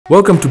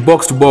Welcome to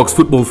Box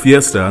Football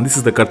Fiesta, and this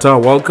is the Qatar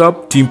World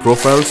Cup Team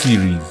Profile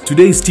Series.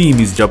 Today's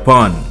team is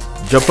Japan.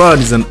 Japan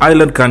is an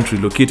island country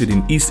located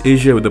in East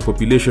Asia with a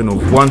population of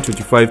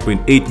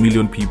 125.8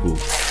 million people.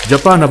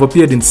 Japan have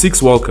appeared in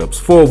 6 World Cups,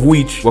 4 of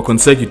which were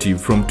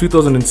consecutive from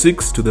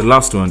 2006 to the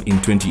last one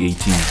in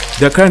 2018.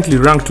 They are currently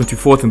ranked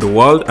 24th in the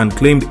world and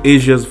claimed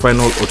Asia's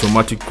final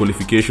automatic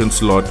qualification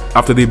slot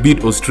after they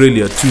beat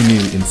Australia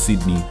 2-0 in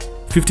Sydney.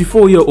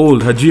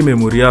 54-year-old Hajime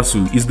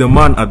Moriyasu is the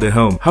man at the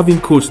helm, having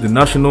coached the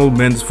national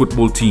men's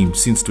football team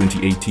since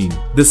 2018.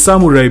 The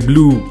Samurai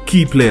Blue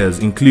key players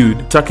include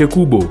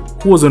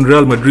Takekubo, who was on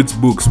Real Madrid's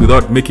books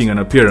without making an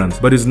appearance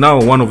but is now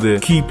one of the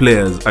key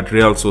players at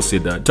Real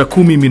Sociedad.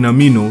 Takumi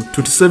Minamino,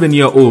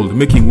 27-year-old,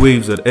 making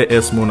waves at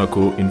AS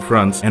Monaco in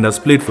France and has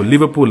played for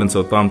Liverpool and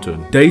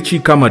Southampton.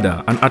 Daichi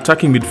Kamada, an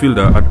attacking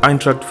midfielder at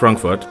Eintracht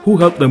Frankfurt, who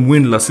helped them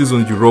win last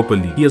season's Europa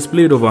League. He has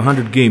played over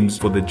 100 games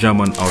for the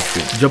German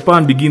outfit.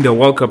 Japan begin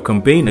their World Cup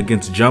campaign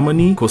against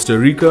Germany, Costa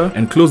Rica,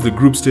 and close the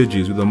group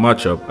stages with a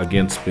matchup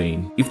against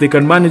Spain. If they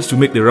can manage to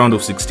make the round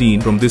of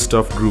 16 from this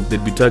tough group,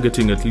 they'd be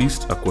targeting at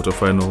least a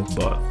quarter-final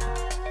berth.